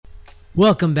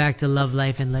Welcome back to Love,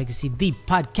 Life, and Legacy, the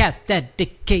podcast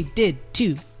dedicated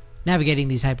to navigating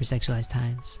these hypersexualized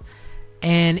times.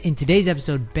 And in today's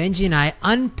episode, Benji and I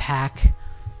unpack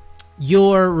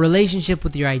your relationship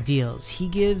with your ideals. He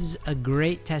gives a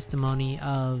great testimony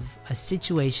of a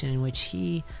situation in which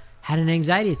he had an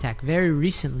anxiety attack very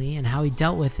recently and how he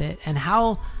dealt with it, and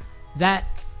how that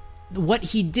what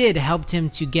he did helped him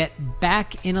to get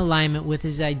back in alignment with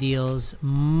his ideals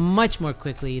much more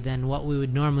quickly than what we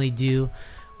would normally do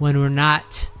when we're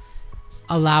not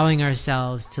allowing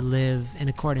ourselves to live in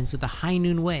accordance with the high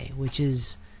noon way, which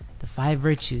is the 5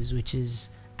 virtues, which is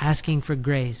asking for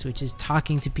grace, which is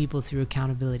talking to people through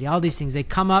accountability. All these things, they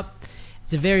come up.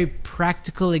 It's a very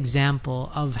practical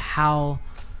example of how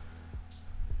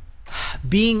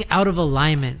being out of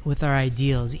alignment with our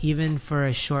ideals, even for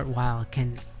a short while,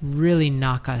 can really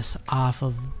knock us off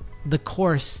of the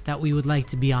course that we would like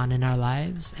to be on in our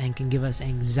lives, and can give us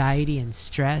anxiety and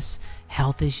stress,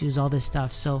 health issues, all this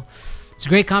stuff. So it's a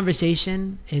great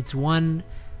conversation. It's one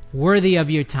worthy of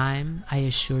your time, I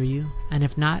assure you. And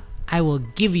if not, I will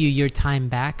give you your time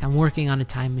back. I'm working on a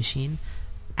time machine.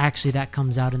 Actually, that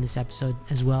comes out in this episode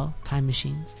as well. Time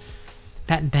machines,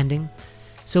 patent pending.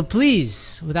 So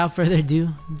please, without further ado,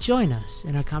 join us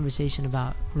in our conversation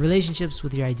about relationships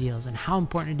with your ideals and how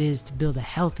important it is to build a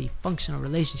healthy, functional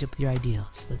relationship with your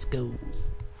ideals. Let's go.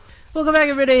 Welcome back,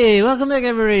 everybody. Welcome back,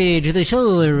 everybody, to the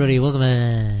show, everybody. Welcome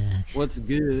back. What's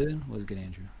good? What's good,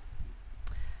 Andrew?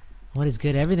 What is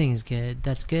good? Everything is good.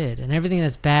 That's good. And everything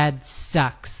that's bad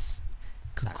sucks.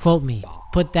 Quote me.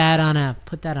 Put that on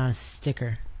a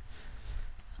sticker.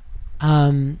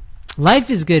 Life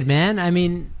is good, man. I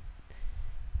mean,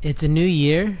 it's a new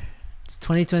year. It's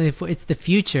 2024. It's the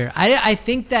future. I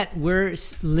think that we're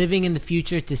living in the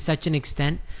future to such an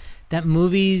extent that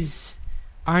movies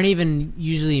aren't even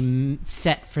usually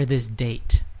set for this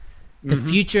date. The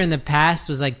future in the past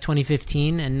was like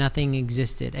 2015 and nothing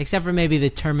existed except for maybe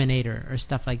the Terminator or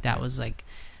stuff like that was like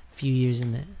a few years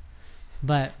in the,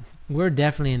 but we're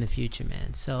definitely in the future,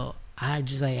 man. So I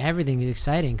just like, everything is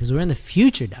exciting because we're in the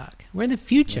future, dog. We're in the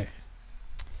future.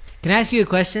 Yes. Can I ask you a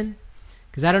question?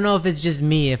 Because I don't know if it's just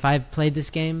me, if I've played this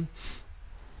game,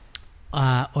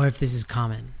 or if this is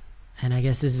common. And I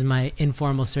guess this is my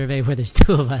informal survey where there's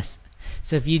 2 of us.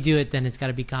 So if you do it, then it's got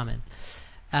to be common.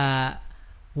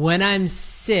 When I'm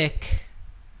sick,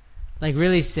 like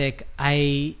really sick,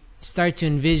 I start to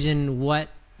envision what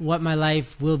my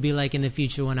life will be like in the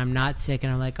future when I'm not sick.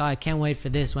 And I'm like, oh, I can't wait for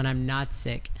this when I'm not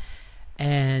sick.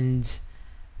 And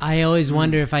I always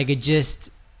wonder if I could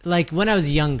just, like when I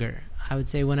was younger, I would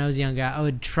say when I was younger, I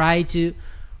would try to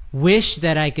wish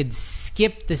that I could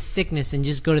skip the sickness and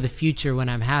just go to the future when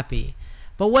I'm happy.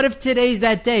 But what if today's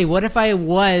that day? What if I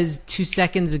was 2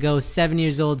 seconds ago, 7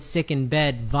 years old, sick in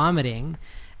bed, vomiting,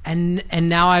 and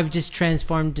now I've just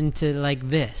transformed into like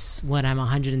this when I'm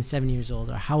 107 years old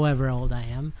or however old I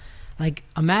am? Like,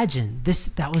 imagine this,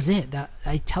 that was it. That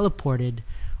I teleported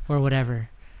or whatever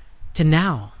to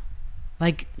now.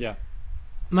 Like, yeah.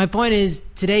 My point is,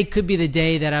 today could be the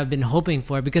day that I've been hoping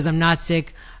for because I'm not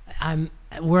sick.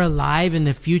 We're alive in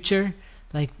the future.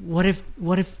 Like, what if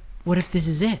this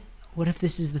is it? What if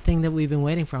this is the thing that we've been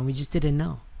waiting for and we just didn't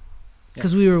know?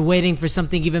 Because we were waiting for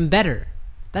something even better.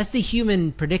 That's the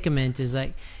human predicament, is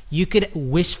like you could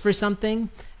wish for something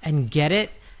and get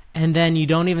it, and then you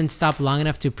don't even stop long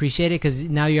enough to appreciate it because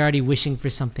now you're already wishing for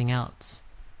something else.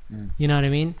 You know what I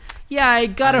mean? Yeah, I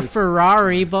got a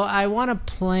Ferrari, but I want a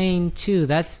plane too.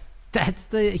 That's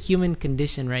the human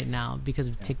condition right now because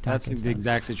of TikTok. That's the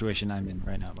exact situation I'm in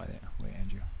right now, by the way,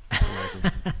 Andrew.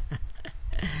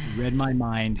 You read my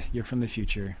mind. You're from the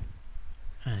future.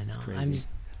 I know. I'm just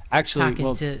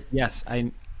yes,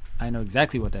 I know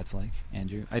exactly what that's like,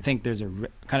 Andrew. I think there's a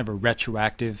kind of a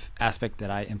retroactive aspect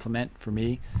that I implement for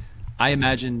me. I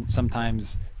imagine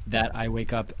sometimes that I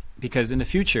wake up because in the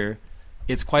future,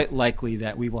 it's quite likely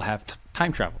that we will have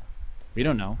time travel. We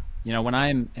don't know. You know, when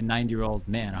I'm a 90-year-old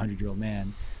man, a 100-year-old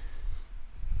man,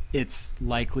 it's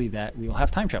likely that we will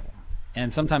have time travel.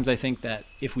 And sometimes I think that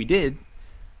if we did,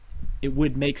 it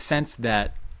would make sense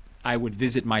that I would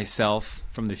visit myself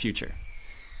from the future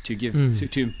to give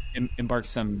to impart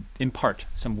some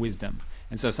wisdom.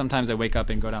 And so sometimes I wake up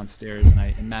and go downstairs and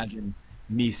I imagine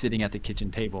me sitting at the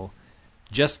kitchen table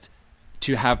just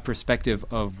to have perspective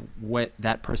of what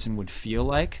that person would feel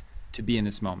like to be in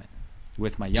this moment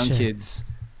with my young kids,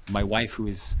 my wife who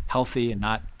is healthy and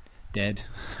not dead,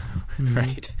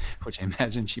 right? Which I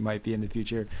imagine she might be in the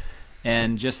future.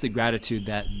 And just the gratitude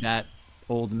that that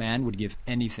old man would give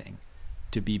anything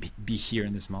to be here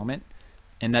in this moment.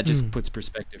 And that just puts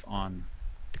perspective on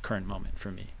the current moment for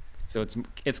me. So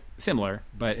it's similar,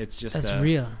 but it's just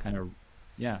real. Kind of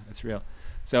Yeah, it's real.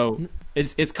 So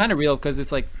it's kind of real because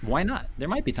it's like, why not? There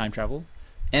might be time travel,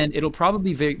 and it'll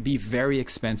probably be very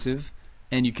expensive,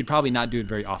 and you could probably not do it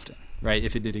very often, right?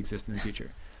 If it did exist in the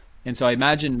future. And so I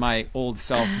imagine my old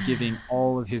self giving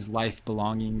all of his life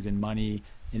belongings and money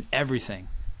and everything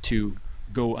to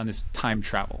go on this time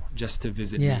travel just to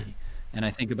visit me. And I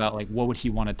think about like, what would he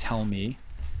want to tell me,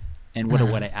 and what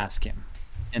would I ask him?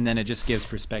 And then it just gives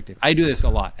perspective. I do this a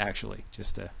lot, actually,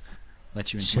 just to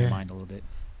let you into my mind a little bit.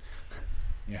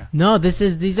 Yeah. No,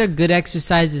 these are good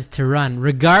exercises to run,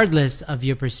 regardless of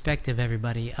your perspective,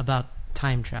 everybody, about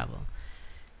time travel.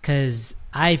 Because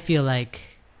I feel like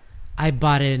I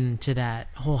bought into that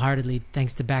wholeheartedly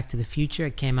thanks to Back to the Future.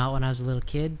 It came out when I was a little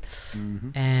kid. Mm-hmm.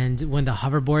 And when the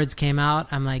hoverboards came out,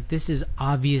 I'm like, this is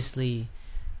obviously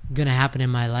going to happen in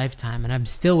my lifetime. And I'm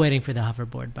still waiting for the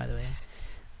hoverboard, by the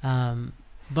way.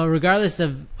 But regardless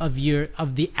of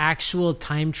the actual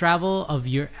time travel of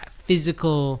your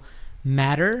physical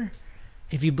matter,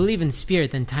 if you believe in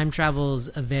spirit, then time travel is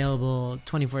available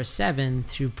 24/7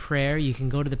 through prayer. You can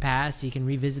go to the past, you can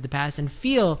revisit the past and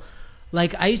feel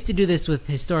like I used to do this with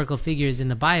historical figures in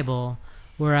the Bible,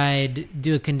 where I'd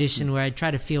do a condition where I'd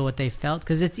try to feel what they felt,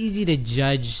 because it's easy to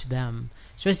judge them.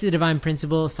 Especially the divine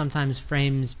principle sometimes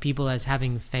frames people as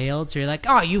having failed. So you're like,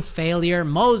 oh, you failure,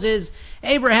 Moses,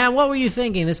 Abraham, what were you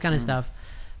thinking? This kind of stuff.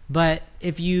 But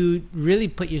if you really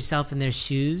put yourself in their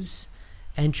shoes,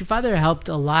 and True Father helped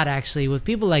a lot actually with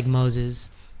people like Moses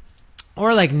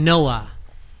or like Noah.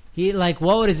 He like,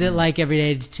 what is it like every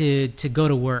day to go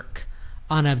to work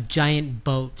on a giant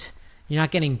boat? You're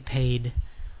not getting paid.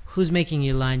 Who's making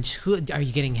you lunch? Who are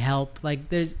you getting help? Like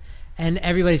and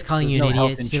everybody's calling you an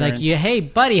idiot. You're like, hey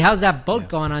buddy, how's that boat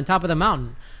going on top of the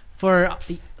mountain for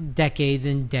decades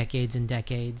and decades and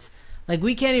decades? Like,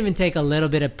 we can't even take a little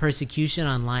bit of persecution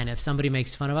online. If somebody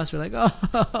makes fun of us, we're like,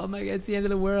 oh my God, it's the end of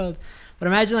the world. But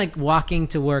imagine like walking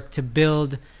to work to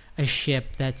build a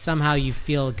ship that somehow you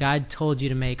feel God told you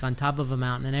to make on top of a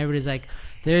mountain, and everybody's like,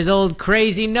 there's old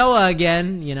crazy Noah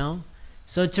again, you know?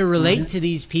 So to relate to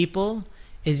these people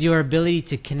is your ability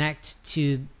to connect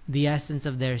to the essence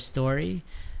of their story,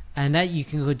 and that you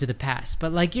can go to the past.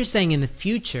 But like you're saying, in the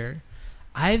future,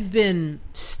 I've been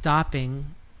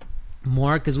stopping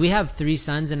more because we have 3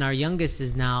 sons and our youngest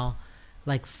is now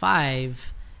like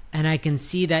 5, and I can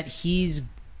see that he's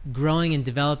growing and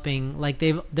developing. Like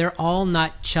they're all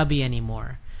not chubby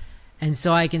anymore, and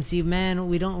so I can see, man,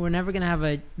 we're never gonna have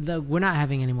we're not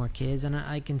having any more kids, and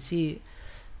I can see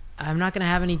I'm not gonna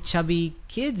have any chubby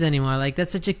kids anymore. Like,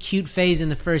 that's such a cute phase in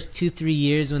the first 2-3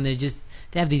 years when they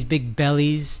have these big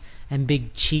bellies and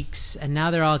big cheeks, and now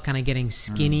they're all kind of getting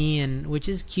skinny, and which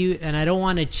is cute. And I don't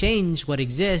want to change what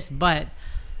exists, but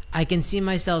I can see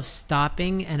myself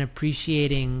stopping and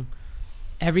appreciating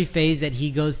every phase that he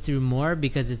goes through more,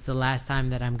 because it's the last time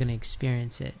that I'm going to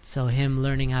experience it. So him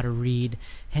learning how to read,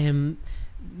 him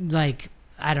like,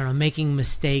 I don't know, making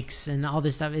mistakes and all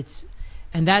this stuff.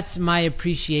 And that's my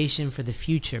appreciation for the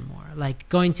future more. Like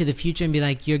going to the future and be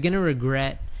like, you're going to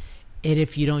regret it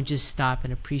if you don't just stop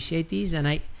and appreciate these.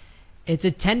 And it's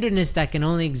a tenderness that can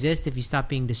only exist if you stop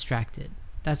being distracted.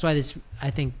 That's why this,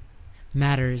 I think,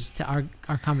 matters to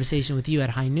our conversation with you at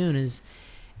High Noon, is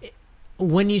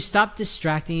when you stop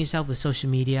distracting yourself with social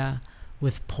media,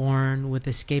 with porn, with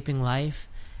escaping life,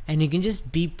 and you can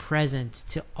just be present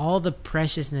to all the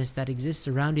preciousness that exists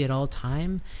around you at all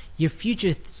time, your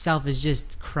future self is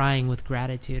just crying with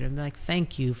gratitude. I'm like,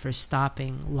 thank you for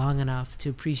stopping long enough to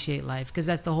appreciate life, because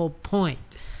that's the whole point.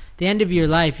 The end of your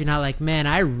life, you're not like, man,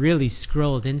 I really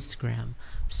scrolled Instagram.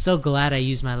 I'm so glad I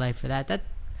used my life for that. That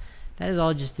is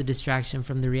all just the distraction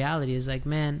from the reality. Is like,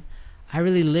 man, I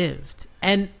really lived.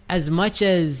 And as much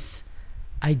as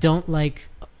I don't like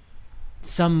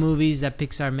some movies that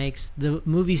Pixar makes, the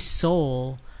movie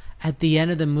Soul, at the end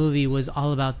of the movie, was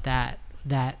all about that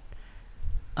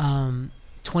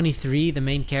 23, the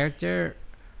main character,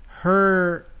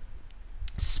 her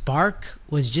spark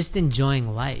was just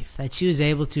enjoying life, that she was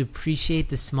able to appreciate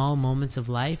the small moments of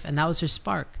life, and that was her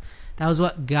spark. That was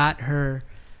what got her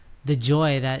the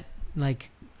joy that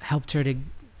like helped her to,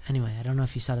 anyway, I don't know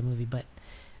if you saw the movie, but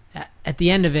at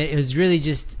the end of it, it was really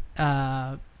just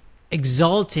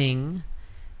exalting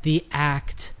the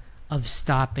act of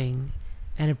stopping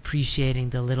and appreciating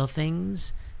the little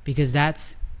things, because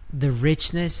that's the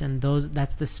richness, and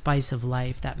that's the spice of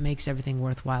life that makes everything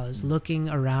worthwhile, is looking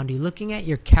around you, looking at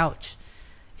your couch.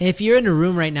 If you're in a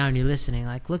room right now and you're listening,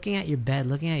 like looking at your bed,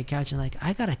 looking at your couch, and like,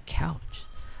 I got a couch,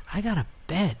 I got a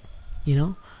bed, you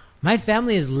know? My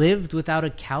family has lived without a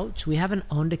couch. We haven't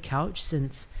owned a couch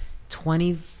since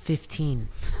 2015.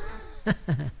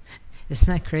 Isn't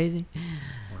that crazy?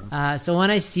 So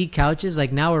when I see couches,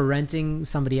 like now we're renting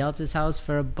somebody else's house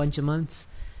for a bunch of months,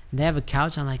 and they have a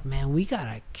couch. I'm like, man, we got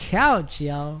a couch,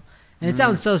 yo. And it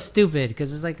sounds so stupid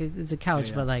because it's like it's a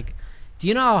couch, but like, do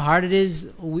you know how hard it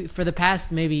is? For the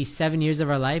past maybe 7 years of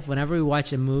our life, whenever we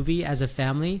watch a movie as a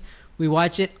family, we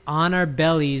watch it on our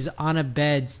bellies on a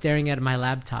bed, staring at my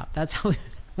laptop. That's how we've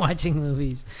been watching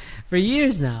movies for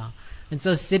years now. And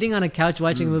so sitting on a couch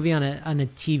watching a movie on a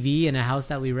TV in a house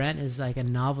that we rent is like a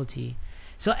novelty.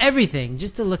 So everything,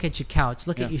 just to look at your couch,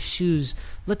 look at your shoes,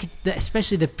 look at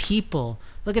especially the people,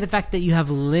 look at the fact that you have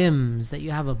limbs, that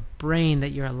you have a brain, that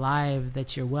you're alive,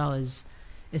 that you're well,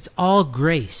 it's all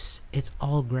grace. It's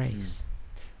all grace.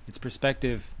 It's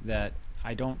perspective that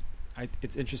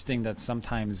it's interesting that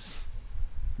sometimes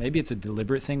maybe it's a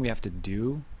deliberate thing we have to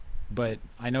do, but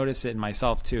I notice it in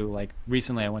myself too. Like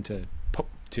recently I went to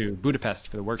Budapest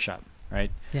for the workshop,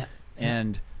 right? Yeah.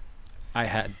 And I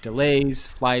had delays,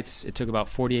 flights. It took about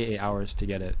 48 hours to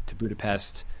get to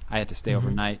Budapest. I had to stay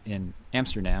overnight in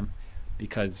Amsterdam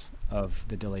because of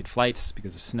the delayed flights,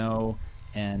 because of snow.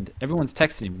 And everyone's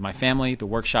texting me. My family, the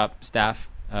workshop staff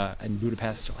in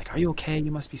Budapest are like, are you okay?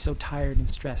 You must be so tired and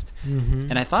stressed.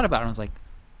 And I thought about it and I was like,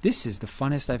 this is the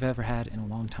funnest I've ever had in a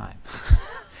long time.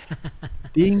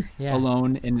 Being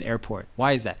alone in an airport.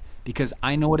 Why is that? Because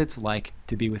I know what it's like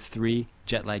to be with 3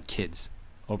 jet-lagged kids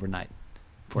overnight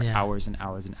for hours and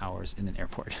hours and hours in an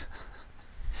airport.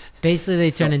 Basically,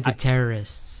 they turn into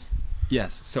terrorists.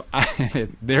 Yes. So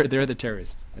they're the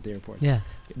terrorists at the airports. Yeah.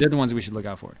 They're the ones we should look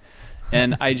out for.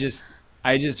 And I just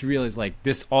realized like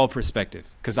this all perspective,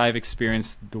 because I've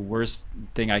experienced the worst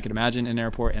thing I could imagine in an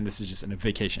airport, and this is just a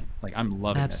vacation. Like I'm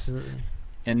loving this.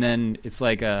 And then it's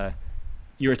like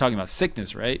you were talking about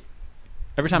sickness, right?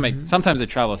 Every time sometimes I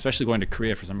travel, especially going to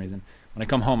Korea for some reason, when I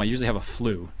come home, I usually have a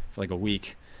flu for like a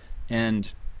week.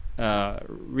 And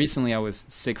recently I was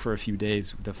sick for a few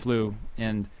days with the flu,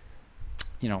 and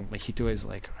like Hito is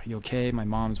like, are you okay? My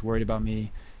mom's worried about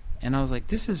me. And I was like,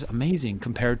 this is amazing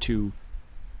compared to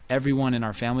everyone in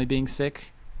our family being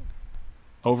sick,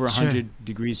 over 100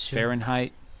 degrees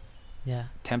Fahrenheit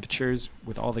temperatures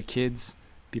with all the kids,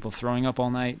 people throwing up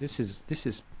all night. This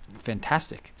is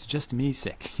fantastic. It's just me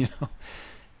sick,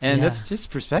 and that's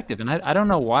just perspective. And I don't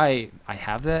know why I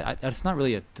have that. It's not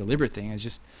really a deliberate thing.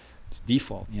 It's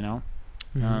default,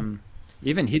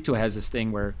 Even Hito has this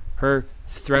thing where her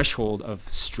threshold of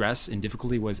stress and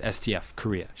difficulty was STF,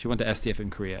 Korea. She went to STF in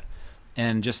Korea.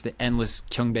 And just the endless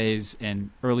kyungbaes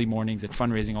and early mornings and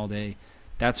fundraising all day,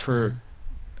 that's her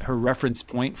reference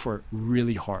point for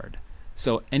really hard.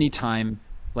 So anytime,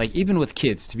 like even with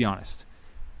kids, to be honest,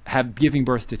 giving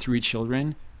birth to 3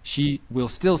 children, she will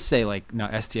still say like, no,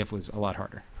 STF was a lot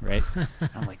harder, right?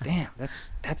 I'm like, damn,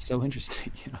 that's so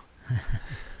interesting,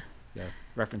 Yeah,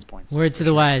 reference points. Word to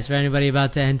the wise for anybody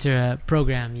about to enter a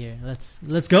program here.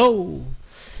 Let's go.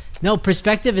 No,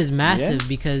 perspective is massive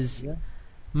because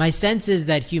my sense is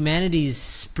that humanity's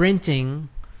sprinting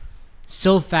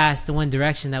so fast in one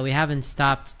direction that we haven't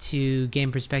stopped to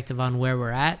gain perspective on where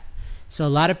we're at. So a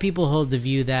lot of people hold the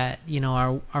view that,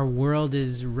 our world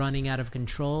is running out of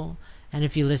control. And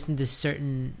if you listen to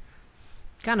certain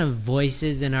kind of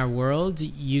voices in our world,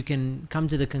 you can come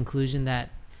to the conclusion that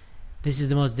this is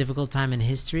the most difficult time in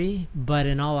history. But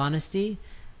in all honesty,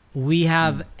 we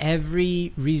have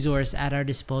every resource at our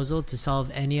disposal to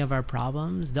solve any of our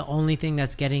problems. The only thing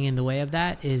that's getting in the way of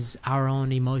that is our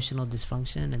own emotional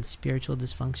dysfunction and spiritual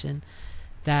dysfunction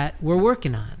that we're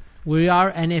working on. We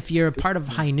are, and if you're a part of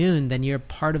High Noon, then you're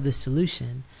part of the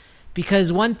solution.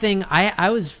 Because one thing, I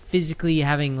was physically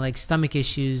having like stomach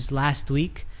issues last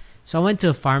week. So I went to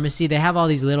a pharmacy. They have all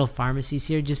these little pharmacies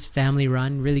here, just family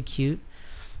run, really cute.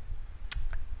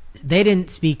 They didn't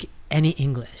speak any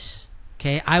English.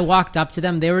 Okay, I walked up to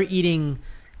them. They were eating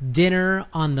dinner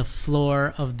on the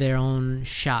floor of their own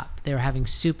shop. They were having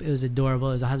soup. It was adorable.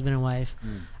 It was a husband and wife.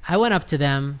 I went up to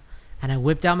them and I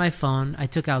whipped out my phone. I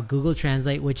took out Google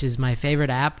Translate, which is my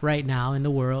favorite app right now in the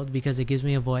world because it gives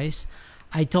me a voice.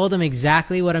 I told them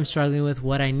exactly what I'm struggling with,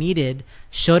 what I needed,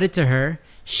 showed it to her.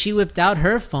 She whipped out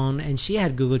her phone and she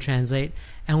had Google Translate,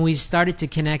 and we started to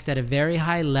connect at a very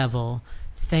high level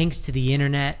thanks to the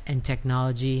internet and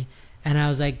technology. And I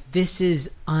was like, this is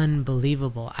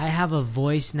unbelievable. I have a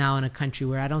voice now in a country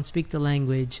where I don't speak the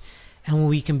language and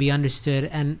we can be understood.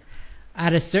 And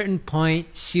at a certain point,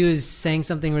 she was saying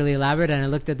something really elaborate, and I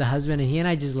looked at the husband and he and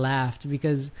I just laughed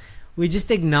because we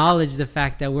just acknowledged the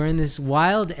fact that we're in this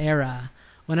wild era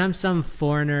when I'm some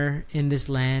foreigner in this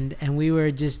land and we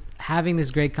were just having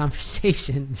this great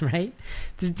conversation, right?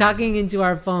 They're talking into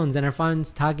our phones and our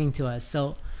phones talking to us.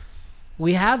 So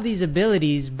we have these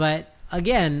abilities, but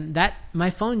again, that my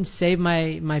phone saved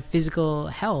my physical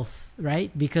health,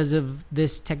 right? Because of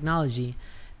this technology.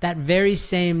 That very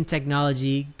same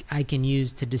technology I can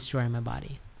use to destroy my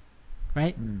body,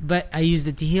 right? But I used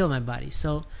it to heal my body.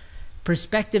 So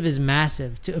perspective is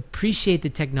massive. To appreciate the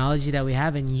technology that we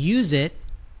have and use it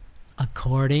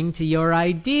according to your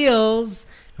ideals.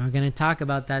 And we're going to talk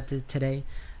about that today.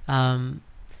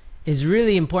 Is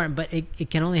really important, but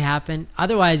it can only happen.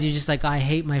 Otherwise, you're just like, oh, I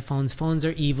hate my phones. Phones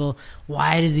are evil.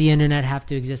 Why does the internet have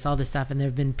to exist? All this stuff. And there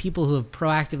have been people who have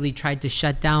proactively tried to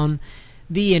shut down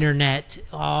the internet.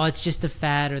 Oh, it's just a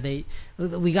fad,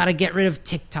 or we got to get rid of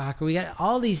TikTok, or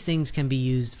all these things can be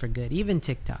used for good. Even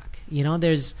TikTok,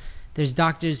 there's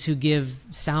doctors who give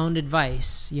sound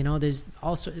advice.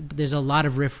 There's a lot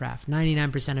of riffraff.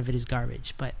 99% of it is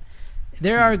garbage, but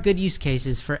there are good use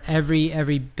cases for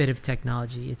every bit of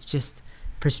technology. It's just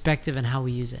perspective and how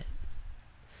we use it.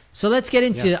 So let's get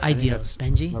into ideals,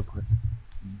 Benji.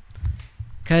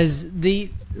 Because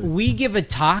we give a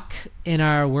talk in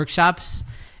our workshops.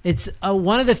 It's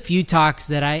one of the few talks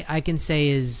that I can say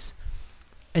is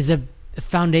a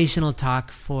foundational talk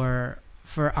for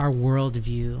our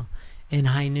worldview in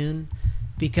High Noon,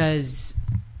 because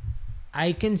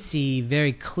I can see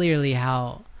very clearly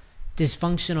how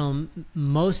dysfunctional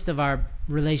most of our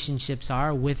relationships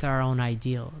are with our own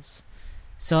ideals.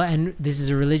 So, and this is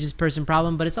a religious person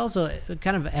problem, but it's also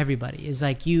kind of everybody. It's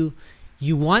like you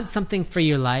want something for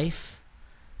your life,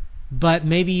 but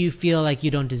maybe you feel like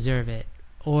you don't deserve it.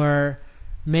 Or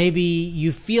maybe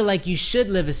you feel like you should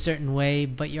live a certain way,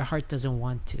 but your heart doesn't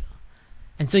want to.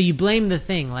 And so you blame the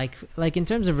thing. Like in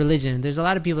terms of religion, there's a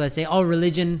lot of people that say, oh,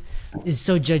 religion is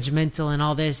so judgmental and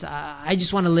all this. I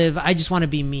just want to live. I just want to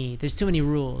be me. There's too many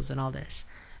rules and all this.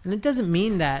 And it doesn't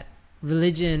mean that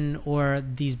religion or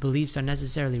these beliefs are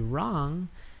necessarily wrong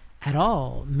at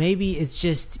all. Maybe it's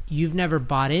just you've never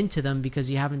bought into them because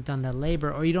you haven't done that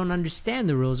labor, or you don't understand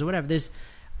the rules or whatever. There's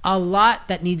a lot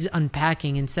that needs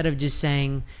unpacking instead of just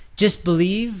saying just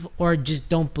believe or just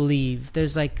don't believe.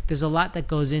 There's a lot that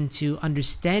goes into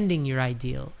understanding your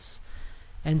ideals.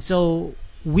 And so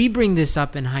we bring this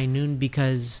up in High Noon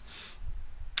because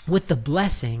with the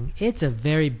blessing, it's a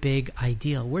very big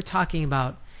ideal. We're talking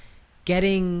about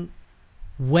getting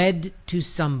wed to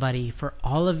somebody for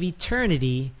all of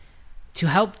eternity to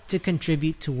help to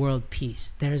contribute to world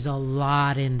peace. There's a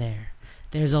lot in there.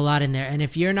 And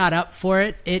if you're not up for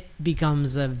it, it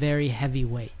becomes a very heavy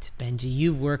weight. Benji,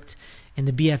 you've worked in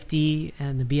the BFD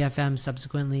and the BFM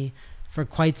subsequently for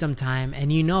quite some time.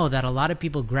 And you know that a lot of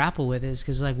people grapple with this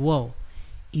because like, whoa,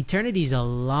 eternity is a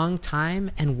long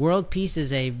time and world peace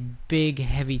is a big,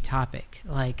 heavy topic.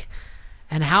 Like,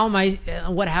 and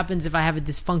what happens if I have a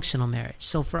dysfunctional marriage?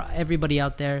 So for everybody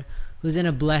out there who's in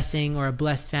a blessing or a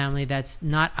blessed family that's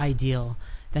not ideal,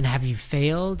 then have you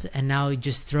failed and now you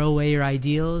just throw away your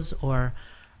ideals? Or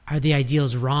are the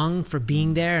ideals wrong for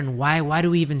being there? And why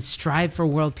do we even strive for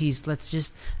world peace? Let's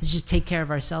just take care of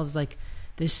ourselves. Like,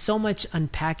 there's so much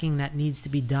unpacking that needs to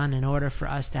be done in order for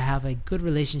us to have a good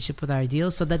relationship with our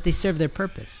ideals so that they serve their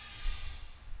purpose.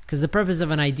 Because the purpose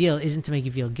of an ideal isn't to make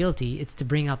you feel guilty, it's to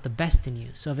bring out the best in you.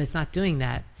 So if it's not doing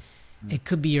that, it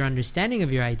could be your understanding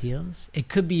of your ideals, it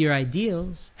could be your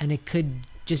ideals, and it could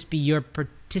just be your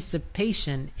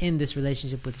participation in this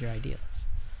relationship with your ideals.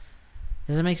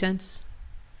 Does that make sense?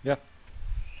 Yeah.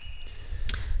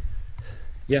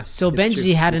 Yeah. So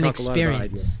Benji had an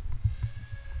experience.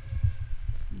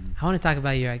 I want to talk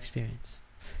about your experience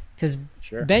because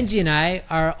Benji and I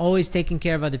are always taking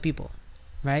care of other people,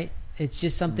 right? It's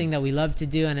just something that we love to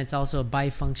do, and it's also a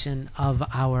byfunction of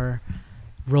our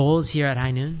roles here at High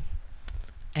Noon.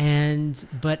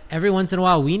 But every once in a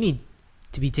while, we need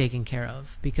to be taken care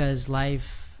of because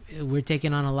we're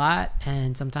taking on a lot,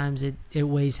 and sometimes it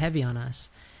weighs heavy on us.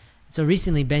 So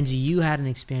recently, Benji, you had an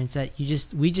experience that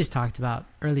we just talked about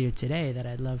earlier today that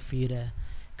I'd love for you to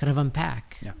kind of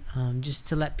unpack, just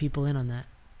to let people in on that.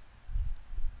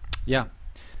 Yeah,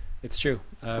 it's true.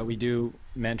 We do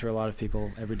mentor a lot of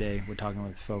people every day. We're talking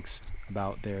with folks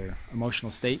about their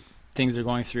emotional state, things they're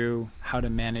going through, how to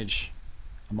manage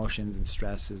emotions and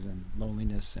stresses and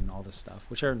loneliness and all this stuff,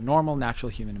 which are normal, natural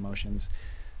human emotions.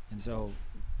 And so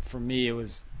for me, it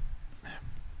was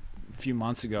a few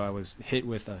months ago, I was hit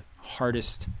with the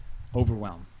hardest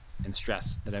overwhelm and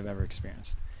stress that I've ever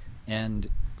experienced. And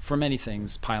for many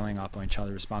things piling up on each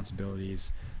other,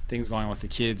 responsibilities, things going on with the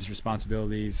kids,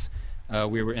 responsibilities.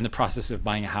 We were in the process of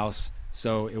buying a house.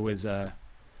 So it was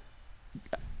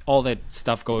all that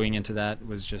stuff going into that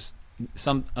was just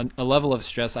a level of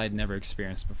stress I'd never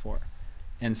experienced before.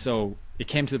 And so it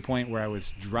came to the point where I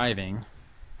was driving,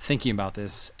 thinking about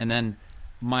this, and then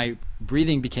my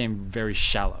breathing became very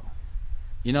shallow.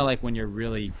 You know, like when you're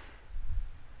really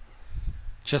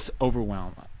just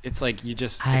overwhelmed. It's like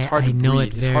it's hard I to know breathe.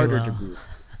 it It's very harder to well. breathe.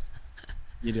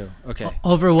 You do. Okay.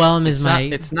 Overwhelm is my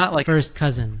It's not like first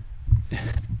cousin.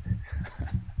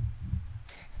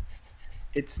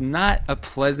 it's not a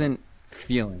pleasant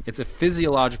feeling. It's a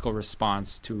physiological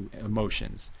response to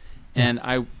emotions. Yeah.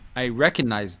 And I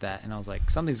recognized that, and I was like,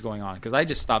 something's going on, because I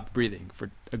just stopped breathing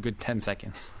for a good 10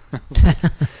 seconds.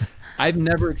 I've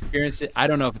never experienced it. I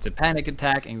don't know if it's a panic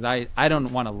attack, anxiety. I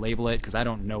don't want to label it because I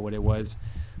don't know what it was.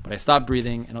 But I stopped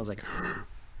breathing, and I was like,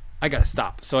 I got to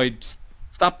stop. So I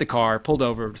stopped the car, pulled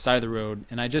over side of the road,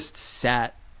 and I just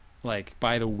sat like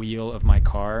by the wheel of my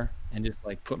car and just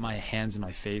like put my hands in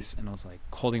my face, and I was like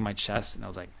holding my chest, and I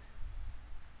was like,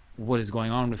 what is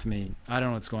going on with me? I don't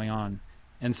know what's going on.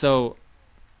 And so,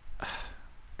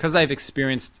 because I've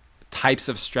experienced types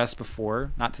of stress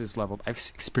before, not to this level, but I've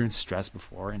experienced stress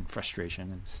before and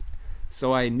frustration. And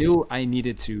so I knew I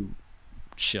needed to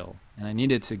chill, and I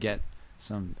needed to get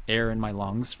some air in my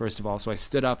lungs, first of all. So I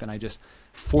stood up and I just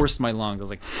forced my lungs. I was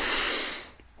like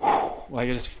I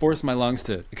just forced my lungs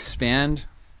to expand.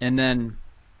 And then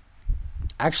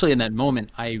actually in that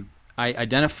moment, I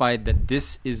identified that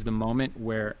this is the moment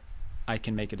where I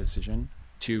can make a decision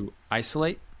to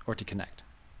isolate or to connect.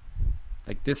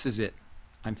 Like, this is it.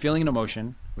 I'm feeling an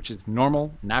emotion, which is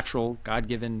normal, natural,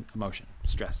 God-given emotion,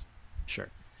 stress. Sure.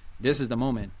 This is the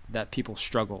moment that people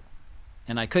struggle.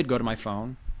 And I could go to my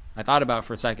phone. I thought about it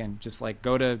for a second, just like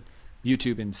go to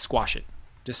YouTube and squash it.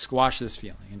 Just squash this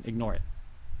feeling and ignore it.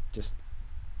 Just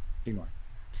ignore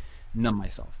it. Numb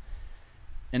myself.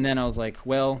 And then I was like,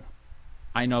 well,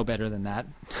 I know better than that,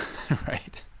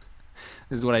 right?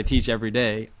 This is what I teach every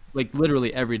day. Like,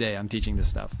 literally every day I'm teaching this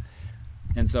stuff.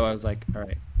 And so I was like, all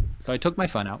right. So I took my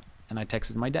phone out and I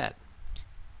texted my dad.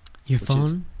 Your which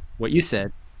is phone? what you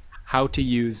said, how to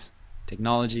use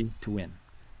technology to win.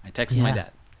 I texted my Yeah.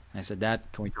 dad and I said, Dad,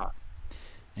 can we talk?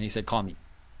 And he said, call me.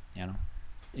 You know,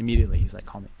 immediately he's like,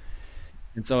 call me.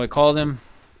 And so I called him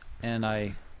and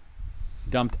I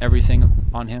dumped everything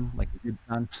on him like a good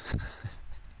son.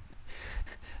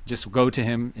 Just go to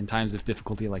him in times of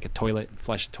difficulty, like a toilet,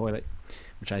 flush a toilet,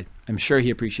 which I'm sure he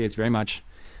appreciates very much.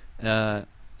 And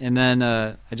then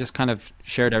I just kind of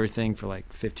shared everything for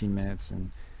like 15 minutes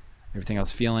and everything I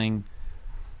was feeling.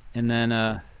 And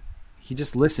then he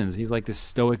just listens. He's like this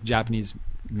stoic Japanese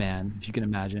man, if you can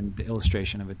imagine the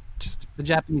illustration of it, just the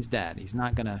Japanese dad. He's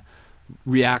not going to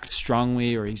react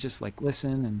strongly, or he's just like,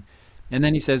 listen. And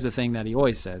then he says the thing that he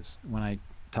always says when I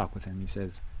talk with him. He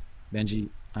says, Benji,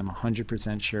 I'm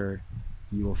 100% sure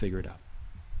you will figure it out.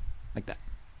 Like that.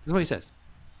 That's what he says.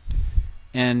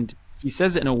 And he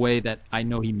says it in a way that I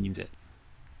know he means it,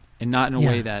 and not in a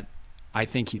way that I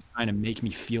think he's trying to make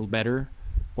me feel better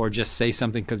or just say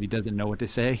something because he doesn't know what to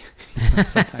say.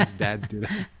 Sometimes dads do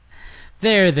that.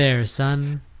 There,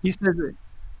 son. He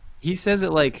says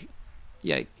it like,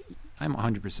 yeah, I'm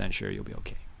 100% sure you'll be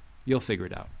okay. You'll figure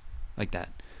it out. Like that.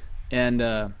 And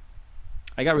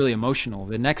I got really emotional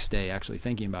the next day, actually,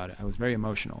 thinking about it. I was very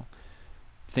emotional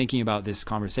thinking about this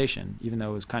conversation, even though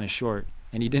it was kind of short,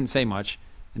 and he didn't say much.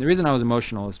 And the reason I was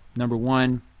emotional is, number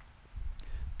one,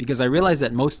 because I realized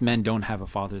that most men don't have a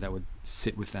father that would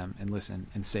sit with them and listen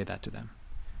and say that to them.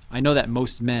 I know that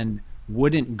most men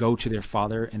wouldn't go to their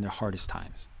father in their hardest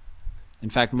times. In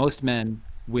fact, most men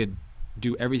would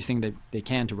do everything that they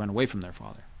can to run away from their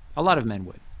father. A lot of men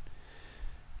would.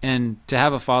 And to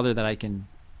have a father that I can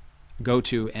go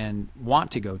to and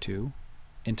want to go to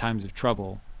in times of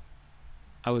trouble,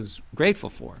 I was grateful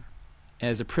for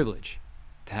as a privilege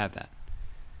to have that.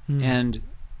 And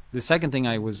the second thing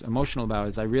I was emotional about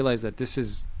is I realized that this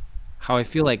is how I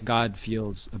feel like God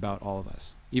feels about all of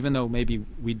us. Even though maybe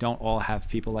we don't all have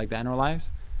people like that in our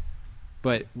lives,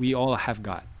 but we all have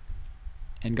God.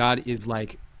 And God is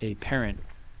like a parent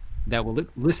that will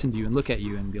listen to you and look at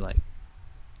you and be like,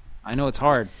 I know it's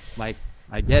hard. Like,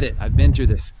 I get it. I've been through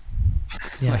this.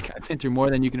 Yeah. Like, I've been through more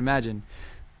than you can imagine.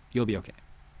 You'll be okay.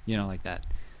 You know, like that.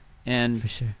 And For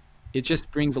sure. it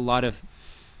just brings a lot of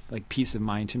like peace of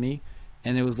mind to me.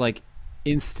 And it was like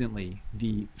instantly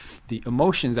the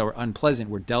emotions that were unpleasant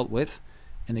were dealt with,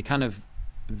 and they kind of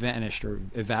vanished or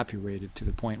evaporated to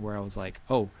the point where I was like,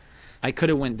 oh, I could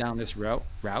have went down this route,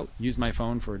 used my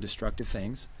phone for destructive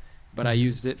things, but I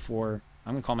used it for,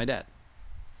 I'm gonna call my dad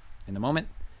in the moment.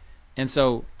 And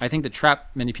so I think the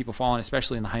trap many people fall in,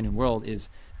 especially in the high noon world, is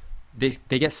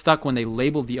they get stuck when they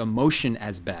label the emotion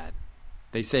as bad.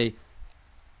 They say,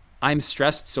 I'm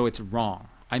stressed, so it's wrong.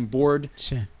 I'm bored,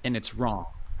 Sure. and it's wrong.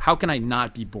 How can I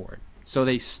not be bored? So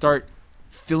they start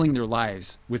filling their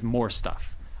lives with more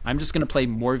stuff. I'm just going to play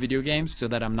more video games so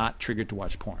that I'm not triggered to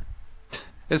watch porn.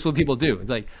 That's what people do. It's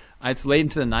like, it's late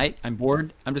into the night. I'm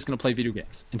bored. I'm just going to play video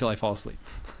games until I fall asleep.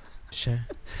 Sure.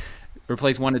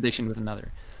 Replace one addiction with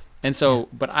another. And so,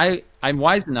 but I'm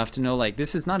wise enough to know, like,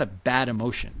 this is not a bad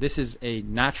emotion. This is a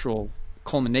natural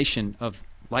culmination of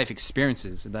life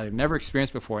experiences that I've never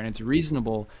experienced before. And it's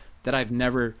reasonable that I've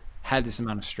never had this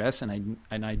amount of stress, and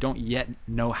I don't yet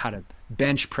know how to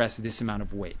bench press this amount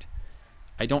of weight.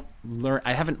 I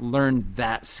haven't learned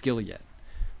that skill yet.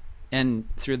 And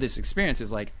through this experience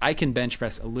is like, I can bench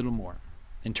press a little more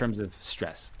in terms of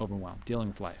stress, overwhelm, dealing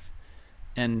with life.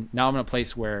 And now I'm in a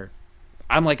place where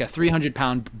I'm like a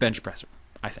 300-pound bench presser,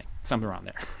 I think, something around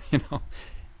there,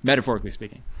 metaphorically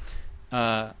speaking.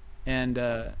 Yeah,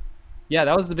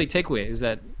 that was the big takeaway, is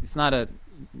that it's not a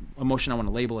emotion I want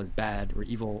to label as bad or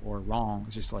evil or wrong.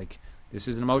 It's just like, this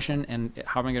is an emotion, and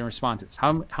how am I going to respond to this? How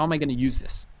am I going to use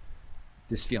this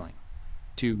feeling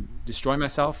to destroy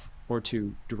myself or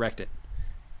to direct it,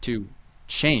 to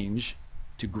change,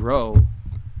 to grow,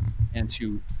 and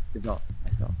to develop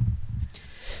myself?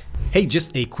 Hey,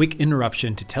 just a quick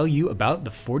interruption to tell you about the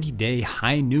 40-day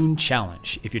High Noon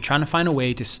Challenge. If you're trying to find a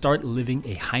way to start living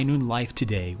a high noon life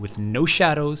today with no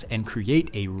shadows and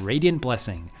create a radiant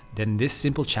blessing, then this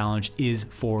simple challenge is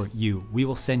for you. We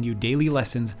will send you daily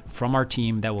lessons from our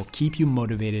team that will keep you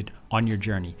motivated on your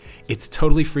journey. It's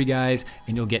totally free, guys,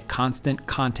 and you'll get constant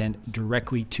content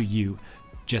directly to you.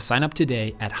 Just sign up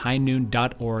today at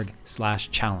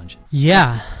highnoon.org/challenge.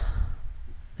 Yeah,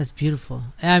 that's beautiful.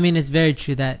 I mean, it's very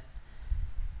true that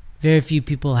very few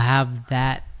people have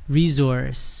that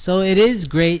resource. So it is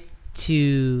great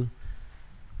to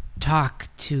talk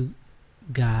to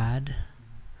God.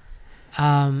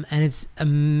 And it's a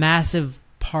massive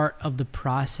part of the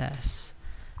process.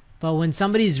 But when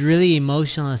somebody's really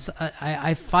emotional,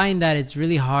 I find that it's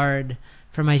really hard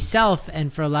for myself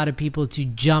and for a lot of people to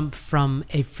jump from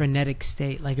a frenetic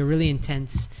state, like a really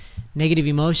intense negative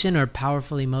emotion or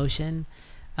powerful emotion,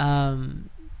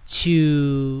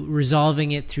 to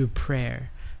resolving it through prayer.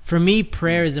 For me,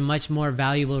 prayer is a much more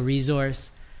valuable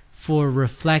resource for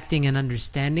reflecting and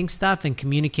understanding stuff and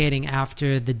communicating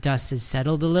after the dust has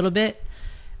settled a little bit.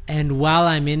 And while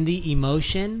I'm in the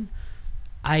emotion,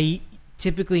 I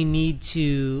typically need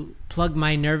to plug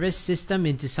my nervous system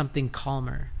into something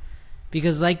calmer.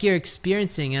 Because like you're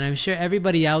experiencing, and I'm sure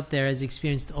everybody out there has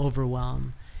experienced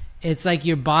overwhelm, it's like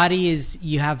your body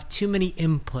you have too many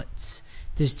inputs.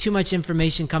 There's too much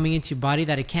information coming into your body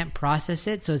that it can't process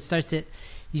it. So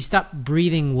you stop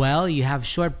breathing well, you have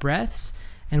short breaths.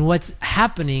 And what's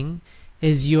happening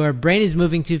is your brain is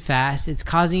moving too fast. It's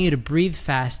causing you to breathe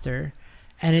faster.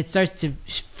 And it starts to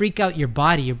freak out your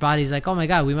body. Your body's like, oh my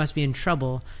God, we must be in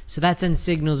trouble. So that sends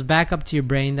signals back up to your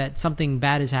brain that something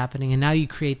bad is happening. And now you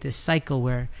create this cycle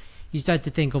where you start to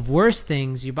think of worse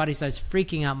things. Your body starts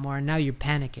freaking out more. And now you're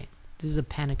panicking. This is a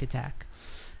panic attack.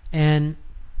 And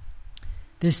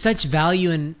there's such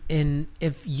value in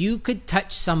if you could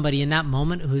touch somebody in that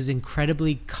moment who's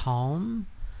incredibly calm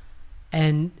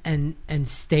and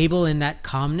stable in that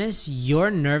calmness,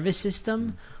 your nervous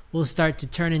system will start to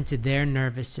turn into their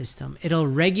nervous system. It'll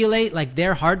regulate, like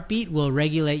their heartbeat will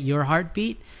regulate your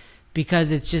heartbeat,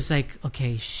 because it's just like,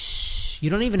 okay, shh. You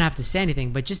don't even have to say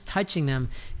anything, but just touching them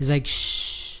is like,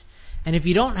 shh. And if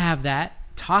you don't have that,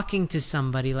 talking to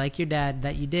somebody like your dad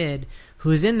that you did,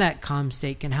 who is in that calm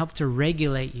state, can help to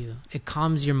regulate you. It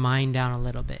calms your mind down a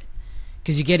little bit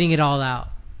because you're getting it all out.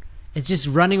 It's just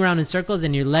running around in circles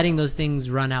and you're letting those things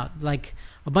run out. Like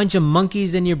a bunch of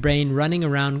monkeys in your brain running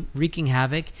around wreaking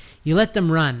havoc. You let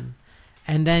them run.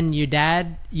 And then your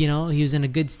dad, he was in a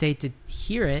good state to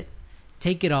hear it,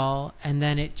 take it all, and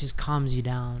then it just calms you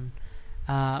down.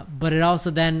 But it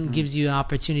also then gives you an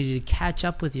opportunity to catch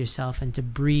up with yourself and to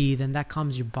breathe, and that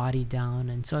calms your body down.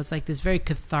 And so it's like this very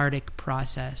cathartic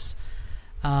process.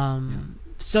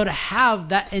 So to have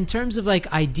that in terms of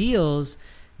like ideals,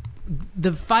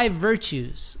 the 5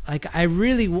 virtues, like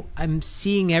I'm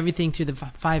seeing everything through the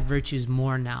 5 virtues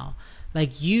more now.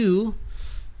 Like you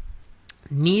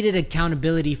needed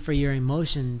accountability for your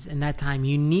emotions in that time.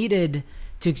 You needed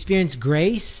to experience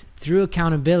grace through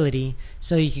accountability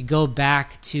so you could go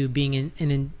back to being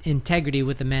in integrity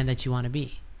with the man that you want to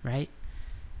be, right?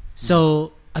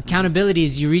 So accountability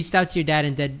is you reached out to your dad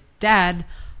and said, Dad,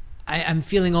 I'm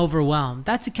feeling overwhelmed.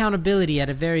 That's accountability at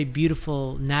a very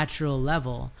beautiful, natural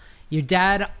level. Your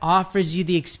dad offers you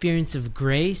the experience of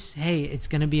grace. Hey, it's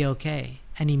going to be okay.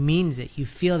 And he means it. You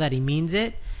feel that he means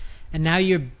it. And now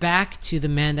you're back to the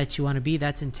man that you want to be.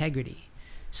 That's integrity.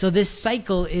 So this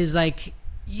cycle is like,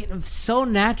 so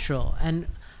natural. And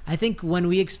I think when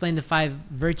we explain the 5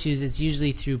 virtues, it's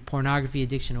usually through pornography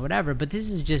addiction or whatever, but this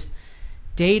is just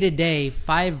day-to-day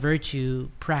 5 virtue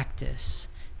practice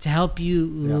to help you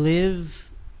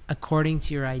live according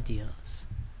to your ideals.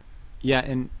 Yeah,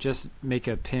 and just make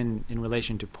a pin in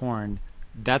relation to porn.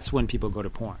 That's when people go to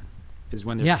porn, is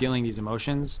when they're feeling these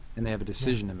emotions and they have a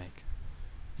decision to make.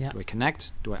 Do I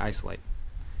connect? Do I isolate?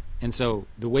 And so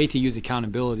the way to use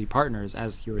accountability partners,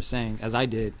 as you were saying, as I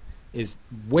did, is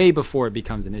way before it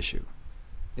becomes an issue.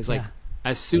 It's like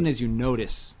as soon as you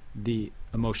notice the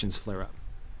emotions flare up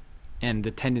and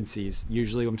the tendencies,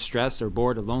 usually when I'm stressed or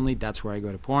bored or lonely, that's where I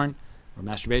go to porn or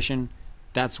masturbation.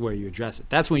 That's where you address it.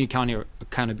 That's when you call your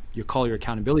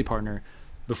accountability partner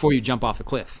before you jump off a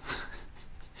cliff.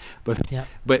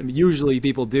 But usually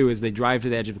people do is they drive to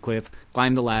the edge of a cliff,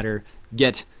 climb the ladder,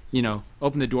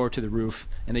 open the door to the roof,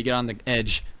 and they get on the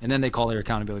edge, and then they call their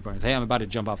accountability partners. Hey, I'm about to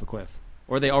jump off a cliff.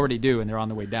 Or they already do, and they're on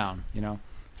the way down,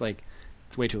 It's like,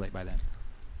 it's way too late by then.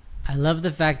 I love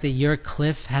the fact that your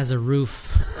cliff has a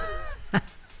roof.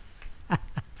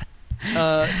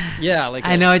 I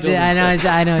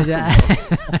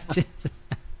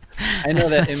know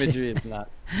that imagery is not.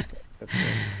 That's right.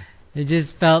 It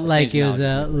just felt like it was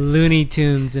a Looney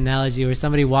Tunes analogy where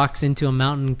somebody walks into a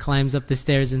mountain, climbs up the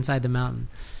stairs inside the mountain.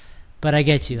 But I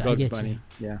get you. Bugs Bunny.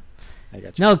 Yeah, I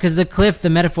got you. No, because the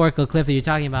metaphorical cliff that you're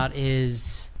talking about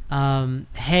is,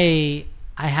 hey,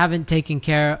 I haven't taken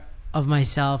care of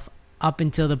myself up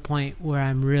until the point where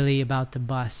I'm really about to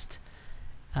bust.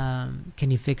 Can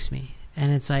you fix me?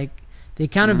 And it's like the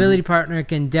accountability partner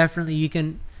you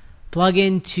can plug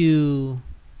into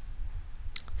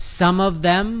some of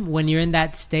them when you're in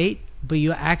that state, but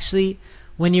you actually,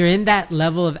 when you're in that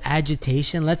level of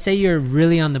agitation, let's say you're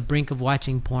really on the brink of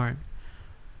watching porn,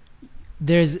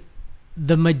 there's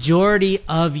the majority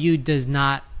of you does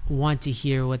not want to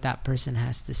hear what that person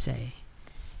has to say.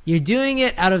 You're doing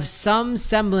it out of some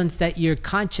semblance that your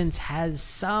conscience has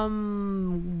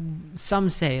some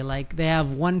say, like they have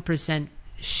 1%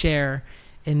 share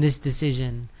in this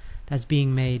decision that's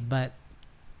being made. But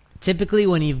typically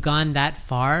when you've gone that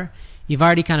far, you've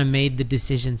already kind of made the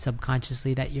decision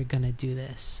subconsciously that you're going to do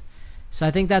this. So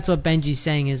I think that's what Benji's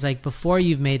saying is like before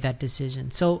you've made that decision.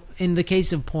 So in the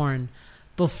case of porn,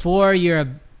 before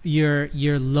you're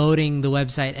loading the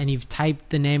website and you've typed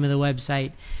the name of the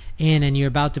website in and you're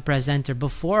about to press enter,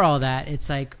 before all that, it's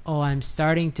like, oh, I'm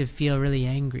starting to feel really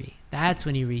angry. That's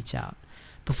when you reach out.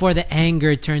 Before the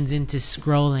anger turns into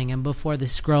scrolling, and before the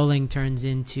scrolling turns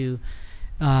into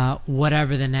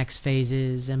whatever the next phase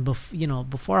is, and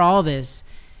before all this,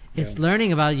 it's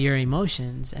learning about your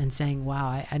emotions and saying,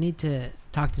 wow, I need to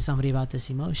talk to somebody about this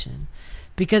emotion.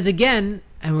 Because again,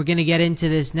 and we're going to get into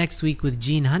this next week with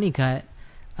Gene Honeycutt,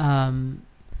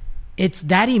 it's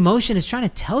that emotion is trying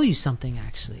to tell you something,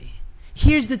 actually.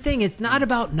 Here's the thing. It's not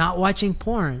about not watching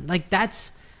porn. Like,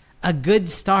 that's a good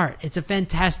start. It's a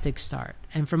fantastic start.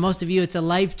 And for most of you, it's a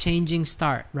life-changing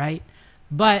start, right?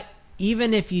 But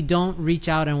even if you don't reach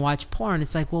out and watch porn,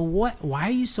 it's like, well, why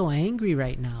are you so angry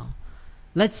right now?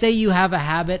 Let's say you have a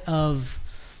habit of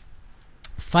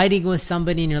fighting with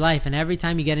somebody in your life, and every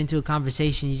time you get into a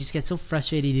conversation, you just get so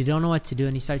frustrated, you don't know what to do,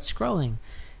 and you start scrolling.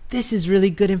 This is really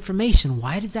good information.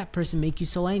 Why does that person make you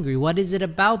so angry? What is it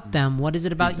about them? What is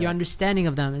it about your understanding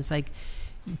of them? It's like,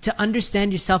 to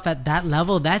understand yourself at that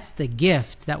level, that's the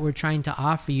gift that we're trying to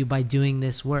offer you by doing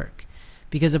this work.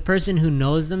 Because a person who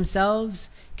knows themselves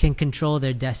can control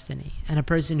their destiny. And a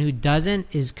person who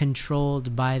doesn't is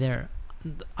controlled by their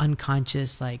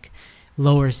unconscious, like,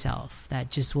 lower self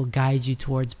that just will guide you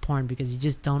towards porn because you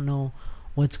just don't know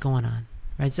what's going on,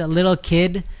 right? It's a little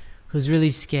kid who's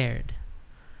really scared.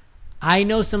 I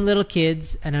know some little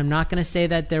kids, and I'm not going to say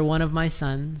that they're one of my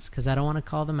sons because I don't want to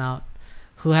call them out,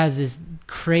 who has this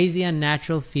crazy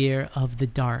unnatural fear of the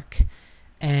dark.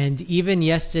 And even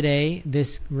yesterday,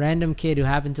 this random kid who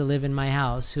happened to live in my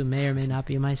house, who may or may not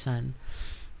be my son,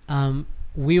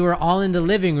 we were all in the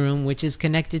living room, which is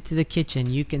connected to the kitchen.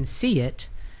 You can see it.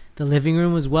 The living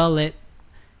room was well lit.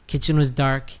 Kitchen was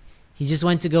dark. He just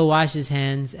went to go wash his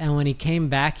hands. And when he came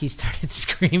back, he started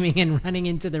screaming and running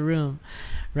into the room,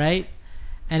 right?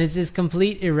 And it's this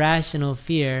complete irrational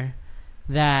fear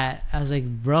that I was like,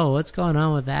 bro, what's going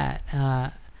on with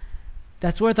that?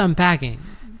 That's worth unpacking.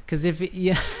 Because if,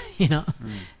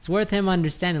 it's worth him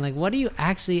understanding. Like, what do you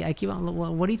actually,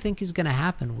 what do you think is going to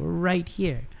happen? We're right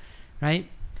here, right?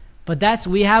 But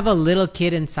we have a little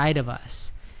kid inside of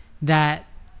us that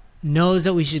knows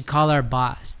that we should call our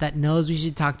boss, that knows we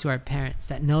should talk to our parents,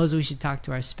 that knows we should talk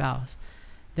to our spouse,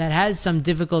 that has some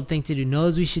difficult thing to do,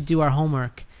 knows we should do our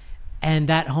homework. And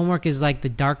that homework is like the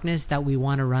darkness that we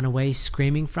want to run away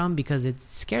screaming from because it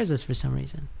scares us for some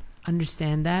reason.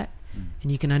 Understand that,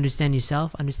 and you can understand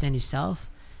yourself,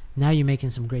 Now you're making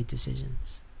some great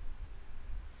decisions.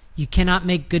 You cannot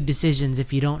make good decisions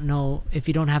if you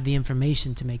don't have the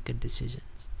information to make good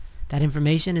decisions. That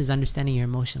information is understanding your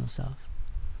emotional self.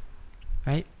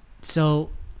 Right? So,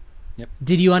 yep.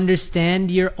 Did you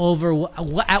understand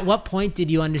at what point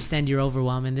did you understand your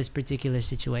overwhelm in this particular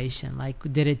situation?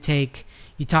 Like, did it take,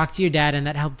 you talked to your dad and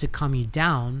that helped to calm you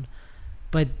down,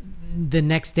 but the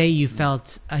next day you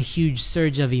felt a huge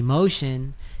surge of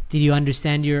emotion. Did you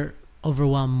understand your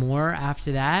overwhelm more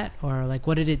after that? Or like,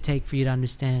 what did it take for you to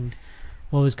understand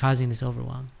what was causing this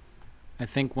overwhelm? I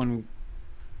think when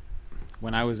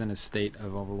I was in a state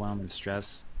of overwhelm and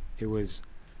stress, it was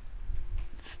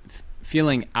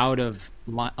feeling out of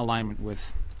alignment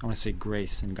with, I want to say,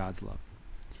 grace and God's love.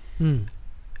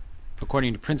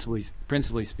 According to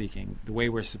principally speaking, the way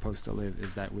we're supposed to live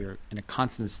is that we're in a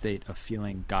constant state of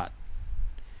feeling God.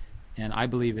 And I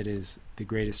believe it is the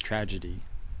greatest tragedy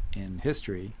in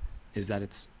history is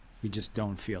that we just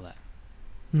don't feel that.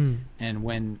 And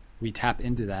when we tap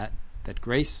into that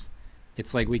grace,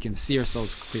 it's like we can see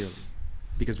ourselves clearly.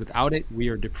 Because without it, we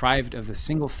are deprived of the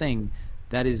single thing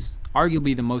that is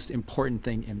arguably the most important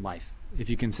thing in life. If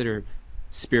you consider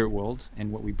spirit world and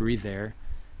what we breathe there,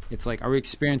 it's like, are we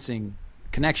experiencing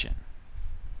connection,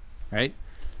 right?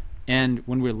 And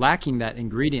when we're lacking that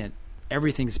ingredient,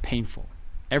 everything's painful.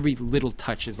 Every little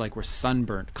touch is like we're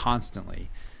sunburnt constantly,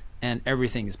 and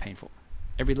everything is painful.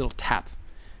 Every little tap.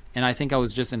 And I think I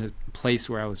was just in a place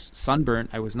where I was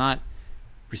sunburnt. I was not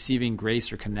receiving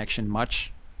grace or connection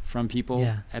much from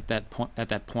people at that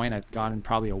point. I'd gone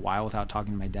probably a while without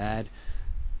talking to my dad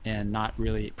and not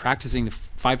really practicing the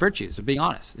 5 virtues of being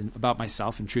honest about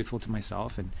myself and truthful to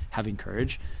myself and having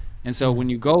courage. And so when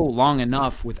you go long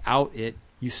enough without it,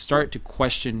 you start to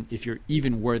question if you're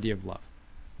even worthy of love.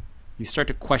 You start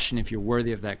to question if you're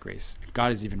worthy of that grace, if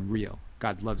God is even real,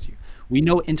 God loves you. We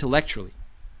know intellectually,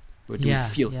 but do we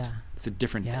feel it? It's a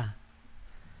different thing.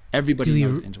 Everybody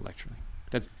knows intellectually.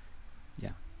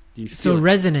 Do you feel so it?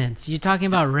 Resonance. You're talking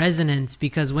about resonance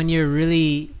because when you're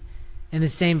really in the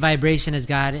same vibration as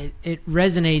God, it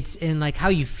resonates in like how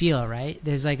you feel, right?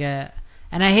 There's like and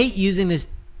I hate using this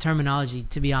terminology,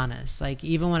 to be honest, like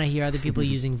even when I hear other people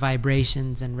using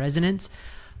vibrations and resonance,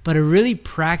 but a really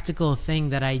practical thing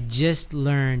that I just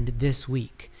learned this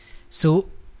week. So,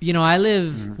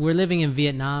 we're living in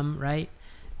Vietnam, right?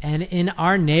 And in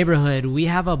our neighborhood, we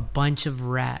have a bunch of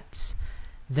rats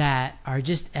that are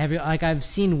just like I've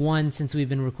seen one since we've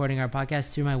been recording our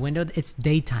podcast through my window. It's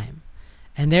daytime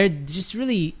and they're just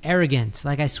really arrogant.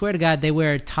 Like I swear to God, they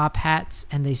wear top hats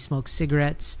and they smoke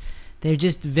cigarettes. They're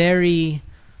just very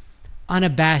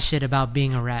unabashed about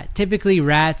being a rat. Typically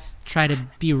rats try to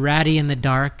be ratty in the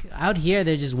dark. Out here,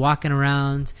 they're just walking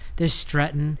around. They're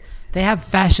strutting. They have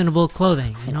fashionable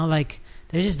clothing, like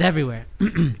they're just everywhere.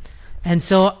 And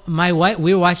so my wife,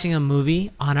 we were watching a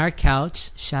movie on our couch.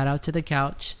 Shout out to the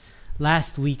couch.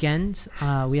 Last weekend,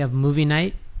 we have movie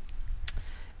night.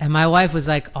 And my wife was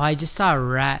like, I just saw a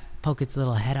rat poke its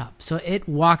little head up. So it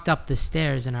walked up the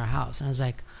stairs in our house. And I was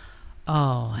like,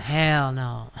 oh, hell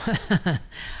no.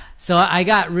 So I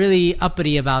got really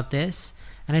uppity about this.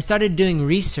 And I started doing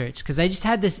research because I just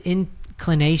had this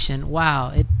inclination.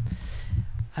 Wow.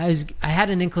 I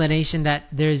had an inclination that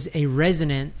there's a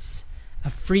resonance, a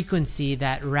frequency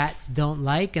that rats don't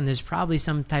like, and there's probably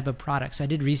some type of product. So I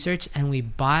did research and we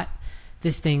bought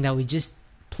this thing that we just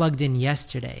plugged in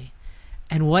yesterday.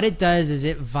 And what it does is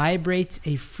it vibrates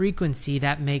a frequency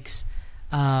that makes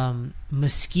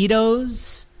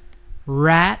mosquitoes,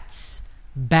 rats,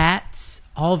 bats,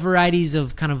 all varieties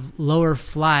of kind of lower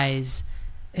flies.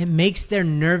 It makes their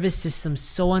nervous system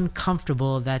so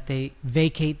uncomfortable that they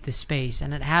vacate the space.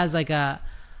 And it has like a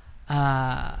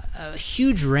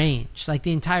huge range, like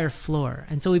the entire floor.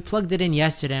 And so we plugged it in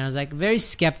yesterday and I was like very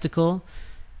skeptical,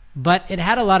 but it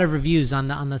had a lot of reviews on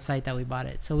the site that we bought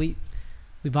it. So we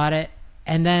bought it.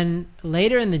 And then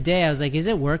later in the day I was like, is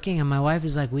it working? And my wife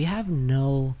is like, we have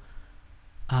no,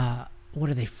 what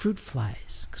are they? Fruit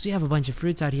flies. Cause we have a bunch of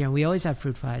fruits out here and we always have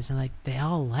fruit flies. And like, they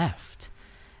all left.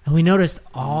 And we noticed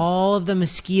all of the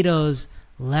mosquitoes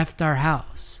left our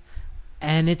house.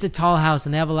 And it's a tall house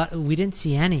and they have a lot. We didn't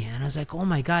see any. And I was like, oh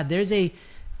my God, there's a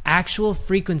actual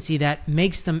frequency that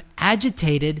makes them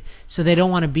agitated so they don't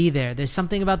want to be there. There's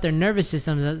something about their nervous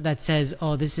system that says,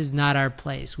 oh, this is not our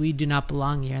place. We do not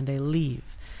belong here. And they leave.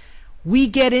 We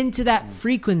get into that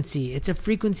frequency. It's a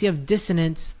frequency of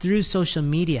dissonance through social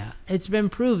media. It's been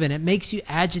proven. It makes you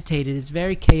agitated. It's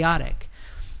very chaotic.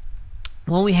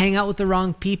 When we hang out with the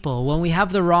wrong people, when we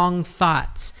have the wrong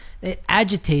thoughts, it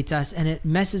agitates us and it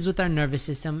messes with our nervous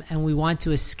system and we want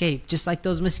to escape. Just like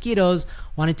those mosquitoes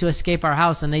wanted to escape our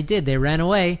house and they did. They ran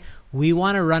away. we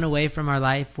want to run away from our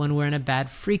life when we're in a bad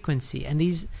frequency. And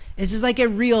this is like a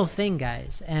real thing,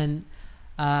 guys. And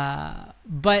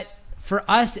but for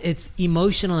us, it's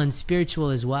emotional and spiritual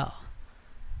as well.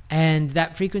 And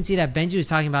that frequency that Benji was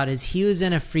talking about is he was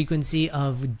in a frequency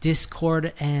of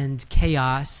discord and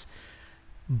chaos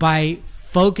by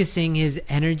focusing his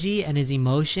energy and his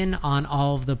emotion on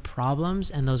all of the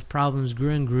problems, and those problems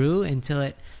grew and grew until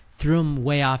it threw him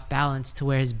way off balance to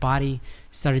where his body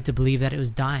started to believe that it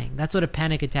was dying. That's what a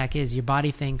panic attack is. Your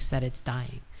body thinks that it's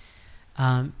dying.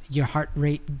 Your heart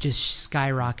rate just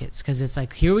skyrockets because it's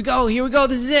like, here we go,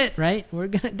 this is it, right? We're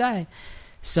gonna die.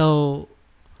 So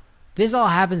this all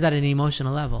happens at an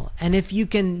emotional level. And if you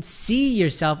can see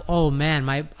yourself, oh man,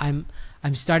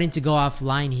 I'm starting to go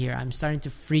offline here. I'm starting to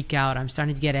freak out. I'm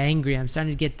starting to get angry. I'm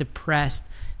starting to get depressed.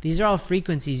 These are all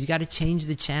frequencies. You got to change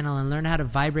the channel and learn how to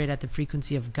vibrate at the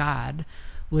frequency of God,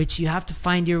 which you have to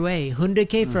find your way.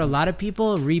 Hunduke, for a lot of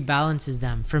people, rebalances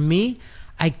them. For me,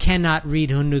 I cannot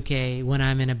read Hunduke when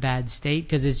I'm in a bad state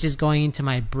because it's just going into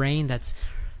my brain that's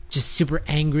just super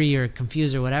angry or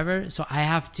confused or whatever. So I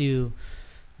have to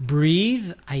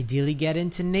breathe, ideally get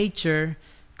into nature,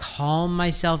 calm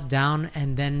myself down,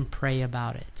 and then pray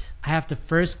about it. I have to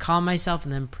first calm myself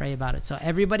and then pray about it. So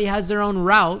everybody has their own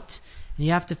route, and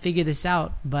you have to figure this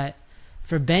out. But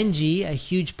for Benji, a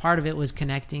huge part of it was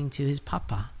connecting to his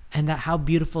papa. And that, how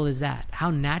beautiful is that? How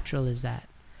natural is that?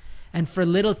 And for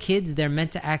little kids, they're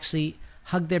meant to actually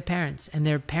hug their parents, and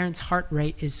their parents' heart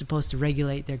rate is supposed to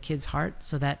regulate their kid's heart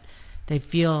so that they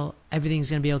feel everything's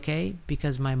going to be okay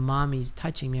because my mommy's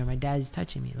touching me or my dad's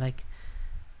touching me. Like,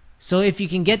 so if you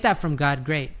can get that from God,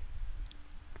 great.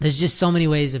 There's just so many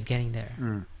ways of getting there.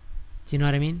 Do you know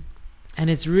what I mean? And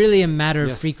it's really a matter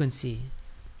of frequency.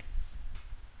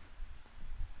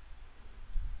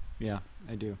 Yeah,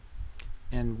 I do.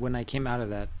 And when I came out of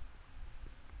that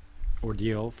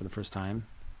ordeal for the first time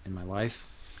in my life,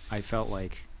 I felt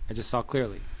like I just saw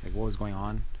clearly like what was going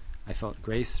on. I felt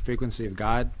grace, frequency of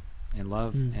God and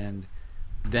love. And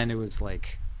then it was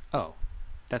like, oh,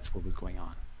 that's what was going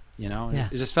on. You know,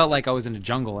 it just felt like I was in a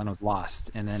jungle and I was lost.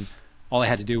 And then all I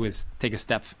had to do was take a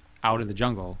step out of the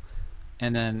jungle.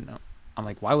 And then I'm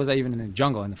like, why was I even in the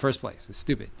jungle in the first place? It's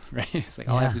stupid, right? It's like,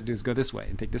 all I have to do is go this way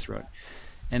and take this road.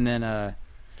 And then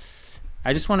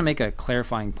I just want to make a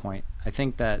clarifying point. I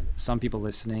think that some people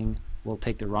listening will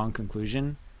take the wrong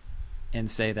conclusion and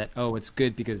say that, oh, it's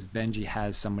good because Benji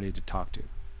has somebody to talk to.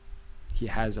 He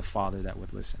has a father that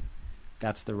would listen.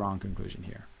 That's the wrong conclusion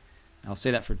here. I'll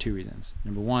say that for two reasons.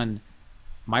 Number one,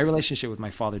 my relationship with my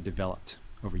father developed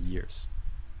over years.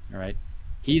 All right.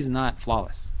 He's not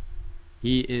flawless.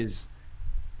 He is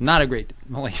not a great,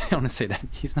 well, I don't want to say that.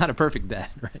 He's not a perfect dad,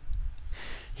 right?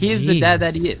 He is the dad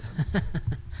that he is.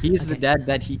 He is the dad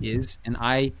that he is. And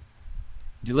I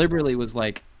deliberately was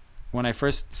like, when I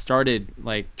first started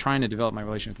like trying to develop my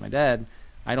relationship with my dad,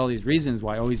 I had all these reasons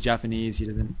why, oh, he's Japanese. He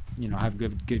doesn't, have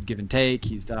good give and take.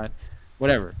 He's not,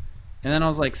 whatever. And then I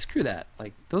was like, screw that.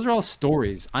 Like, those are all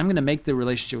stories. I'm going to make the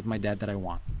relationship with my dad that I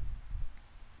want.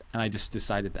 And I just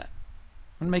decided that.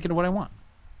 I'm going to make it what I want.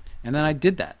 And then I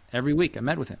did that every week. I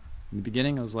met with him. In the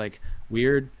beginning, it was like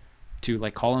weird to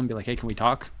like call him and be like, hey, can we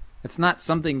talk? It's not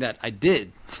something that I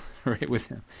did right with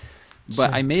him. But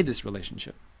sure. I made this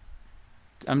relationship.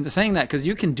 I'm just saying that because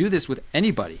you can do this with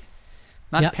anybody.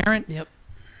 Not parent,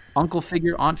 uncle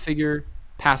figure, aunt figure,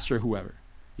 pastor, whoever.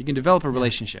 You can develop a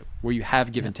relationship where you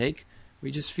have give and take, where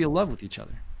you just feel love with each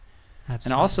other. Absolutely.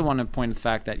 And I also want to point to the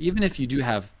fact that even if you do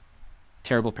have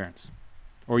terrible parents,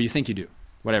 or you think you do,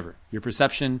 whatever, your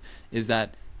perception is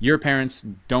that your parents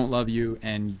don't love you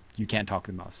and you can't talk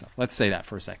to them about stuff. Let's say that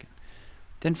for a second.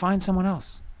 Then find someone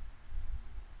else.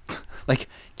 Like,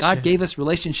 God gave us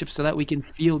relationships so that we can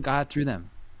feel God through them.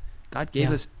 God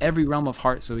gave us every realm of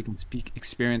heart so we can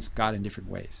experience God in different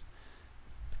ways.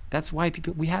 That's why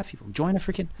we have people. Join a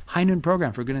freaking High Noon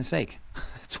program, for goodness sake.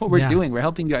 That's what we're doing. We're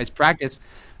helping you guys practice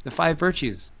the 5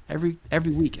 virtues every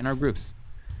week in our groups.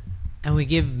 And we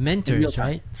give mentors,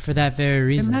 right? For that very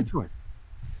reason. And mentor.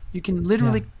 You can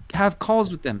literally have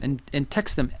calls with them and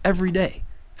text them every day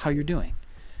how you're doing.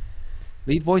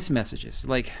 Leave voice messages.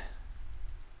 Like,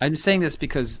 I'm saying this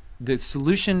because the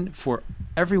solution for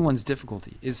everyone's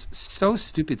difficulty is so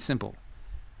stupid simple.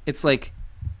 It's like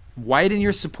widen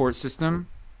your support system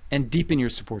and deepen your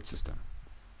support system.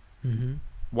 Mm-hmm.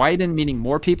 Widen meaning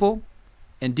more people,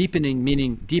 and deepening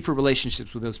meaning deeper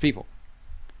relationships with those people.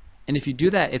 And if you do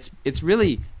that, it's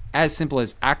really as simple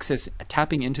as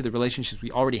tapping into the relationships we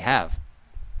already have.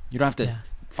 You don't have to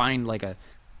find like a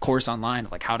course online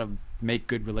of like how to make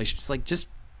good relationships. Like, just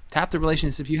tap the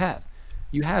relationships you have.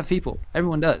 You have people.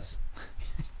 Everyone does.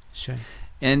 Sure.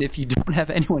 And if you don't have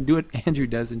anyone do what Andrew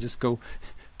does, and just go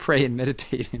pray and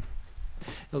meditate, and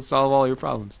it'll solve all your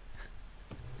problems.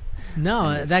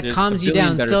 No, that calms you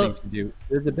down. So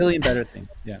there's a billion better things.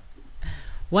 Yeah.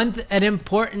 An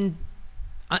important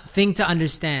thing to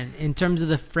understand in terms of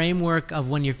the framework of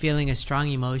when you're feeling a strong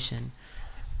emotion,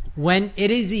 when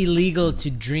it is illegal to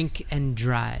drink and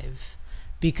drive,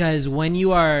 because when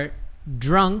you are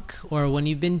drunk or when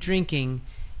you've been drinking,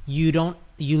 you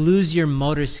lose your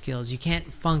motor skills. You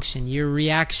can't function. Your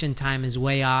reaction time is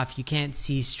way off. You can't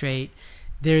see straight.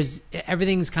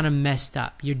 Everything's kind of messed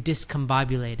up. You're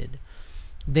discombobulated.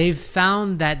 They've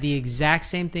found that the exact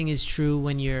same thing is true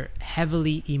when you're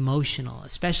heavily emotional,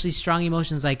 especially strong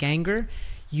emotions like anger.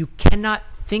 You cannot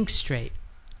think straight.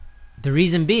 The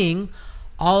reason being,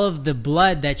 all of the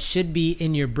blood that should be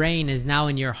in your brain is now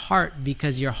in your heart,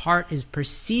 because your heart is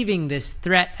perceiving this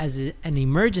threat as an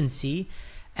emergency,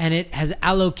 and it has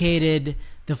allocated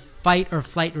the fight or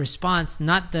flight response,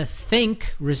 not the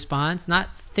think response,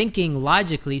 not thinking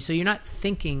logically. So you're not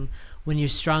thinking when you're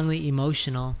strongly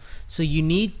emotional. So you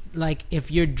need, like, if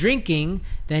you're drinking,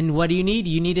 then what do you need?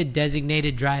 You need a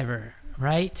designated driver,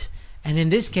 right? And in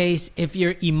this case, if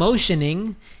you're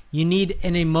emotioning, you need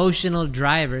an emotional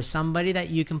driver, somebody that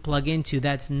you can plug into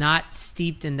that's not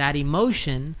steeped in that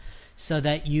emotion, so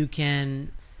that you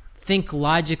can think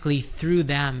logically through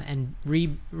them and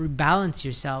rebalance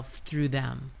yourself through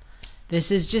them.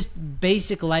 This is just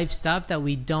basic life stuff that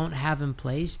we don't have in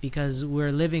place because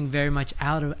we're living very much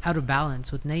out of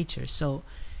balance with nature. So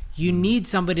you need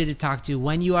somebody to talk to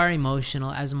when you are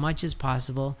emotional as much as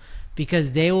possible,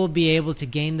 because they will be able to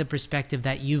gain the perspective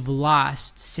that you've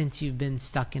lost since you've been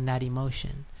stuck in that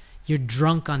emotion. You're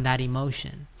drunk on that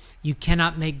emotion. You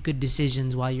cannot make good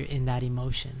decisions while you're in that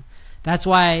emotion. That's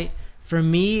why for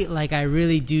me, like, I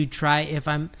really do try, if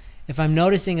I'm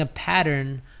noticing a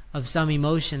pattern of some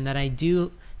emotion, that I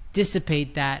do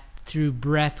dissipate that through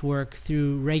breath work,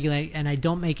 through regulating, and I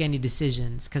don't make any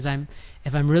decisions, because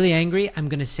if I'm really angry, I'm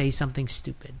going to say something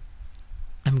stupid.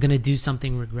 I'm going to do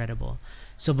something regrettable.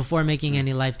 So before making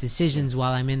any life decisions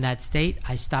while I'm in that state,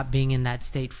 I stop being in that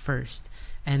state first,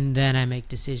 and then I make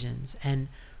decisions. And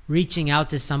reaching out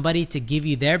to somebody to give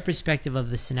you their perspective of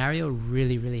the scenario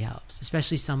really, really helps,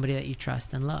 especially somebody that you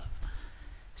trust and love.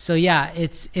 So yeah,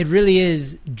 it really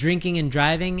is drinking and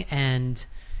driving, and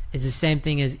it's the same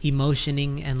thing as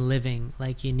emotioning and living.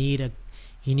 Like, you need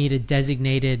a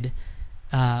designated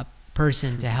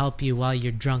person to help you while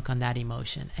you're drunk on that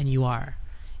emotion, and you're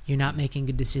not making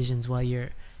good decisions while you're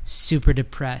super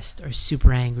depressed or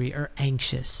super angry or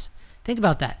anxious. Think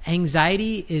about that.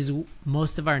 Anxiety is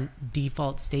most of our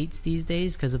default states these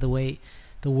days because of the way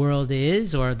the world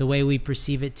is, or the way we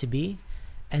perceive it to be.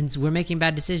 And we're making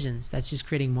bad decisions. That's just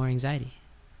creating more anxiety.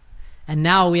 And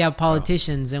now we have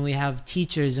politicians and we have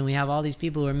teachers and we have all these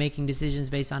people who are making decisions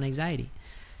based on anxiety.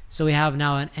 So we have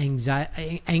now an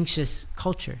anxious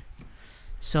culture.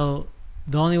 So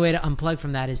the only way to unplug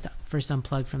from that is to first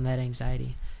unplug from that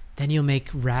anxiety. Then you'll make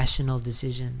rational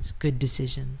decisions, good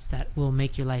decisions that will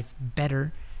make your life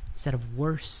better instead of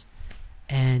worse.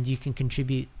 And you can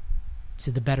contribute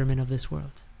to the betterment of this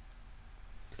world.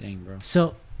 Dang, bro.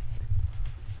 So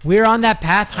we're on that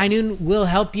path. High Noon will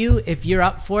help you if you're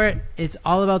up for it. It's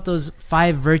all about those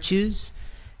 5 virtues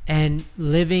and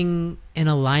living in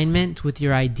alignment with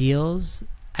your ideals.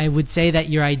 I would say that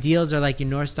your ideals are like your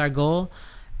North Star goal,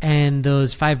 and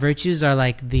those 5 virtues are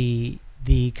like the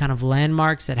kind of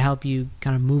landmarks that help you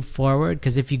kind of move forward.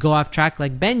 Because if you go off track,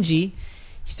 like Benji,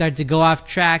 he started to go off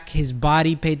track. His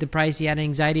body paid the price. He had an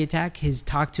anxiety attack. His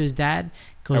talk to his dad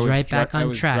goes right back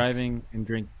on track.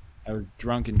 I was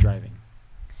drunk and driving.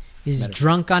 He's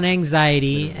drunk on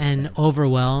anxiety and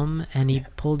overwhelm, and he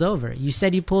pulled over. You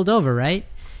said you pulled over, right?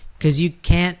 Because you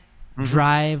can't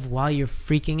drive while you're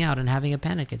freaking out and having a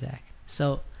panic attack.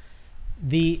 So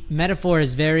the metaphor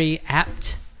is very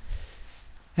apt.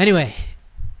 Anyway,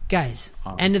 guys,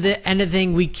 end of the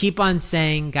thing, we keep on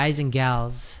saying, guys and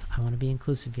gals, I want to be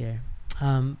inclusive here.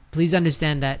 Please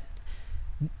understand that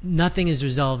nothing is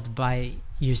resolved by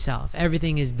yourself.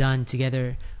 Everything is done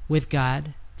together with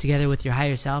God, together with your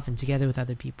higher self, and together with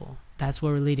other people. That's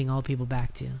what we're leading all people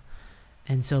back to.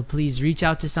 And so please reach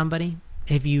out to somebody.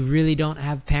 If you really don't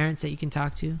have parents that you can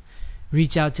talk to,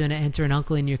 reach out to an aunt or an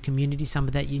uncle in your community,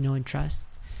 somebody that you know and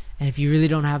trust. And if you really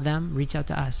don't have them, reach out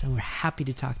to us, and we're happy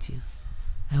to talk to you.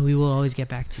 And we will always get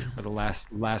back to you. For the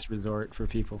last resort for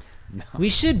people. No. We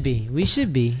should be,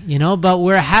 but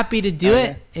we're happy to do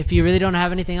it if you really don't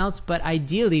have anything else. But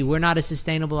ideally, we're not a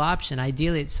sustainable option.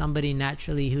 Ideally, it's somebody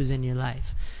naturally who's in your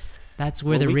life. That's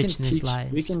where the richness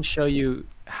lies. We can show you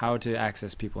how to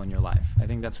access people in your life. I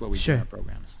think that's what we do in our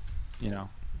programs.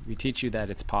 We teach you that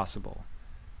it's possible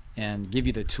and give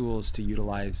you the tools to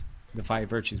utilize the 5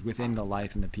 virtues within the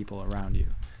life and the people around you.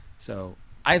 So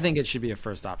I think it should be a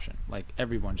first option. Like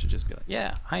everyone should just be like,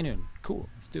 yeah, high noon, cool,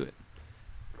 let's do it.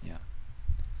 Yeah.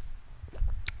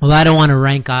 Well, I don't want to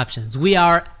rank options. We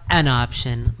are an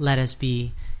option. Let us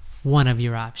be one of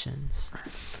your options.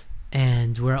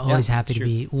 And we're always happy to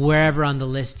be wherever on the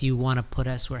list you want to put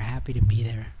us. We're happy to be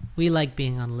there. We like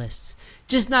being on lists,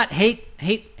 just not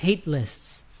hate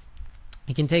lists.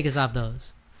 You can take us off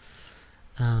those.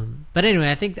 But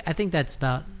anyway, I think that's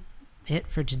about it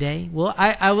for today. Well,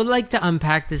 I would like to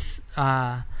unpack this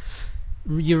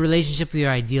your relationship with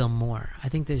your ideal more. I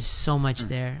think there's so much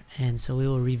there, and so we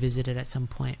will revisit it at some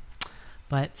point.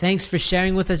 But thanks for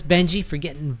sharing with us, Benji, for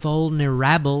getting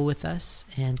vulnerable with us,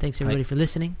 and thanks everybody for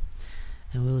listening.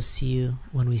 And we will see you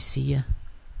when we see you.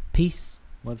 Peace.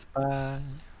 What's bye?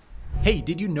 Hey,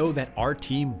 did you know that our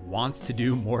team wants to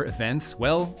do more events?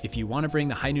 Well, if you want to bring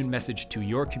the High Noon message to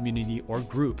your community or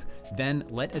group, then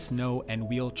let us know and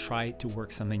we'll try to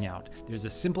work something out. There's a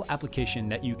simple application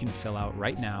that you can fill out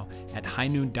right now at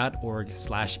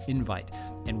highnoon.org/invite.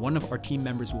 And one of our team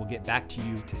members will get back to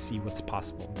you to see what's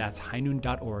possible. That's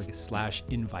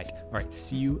highnoon.org/invite. All right,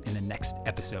 see you in the next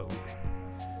episode.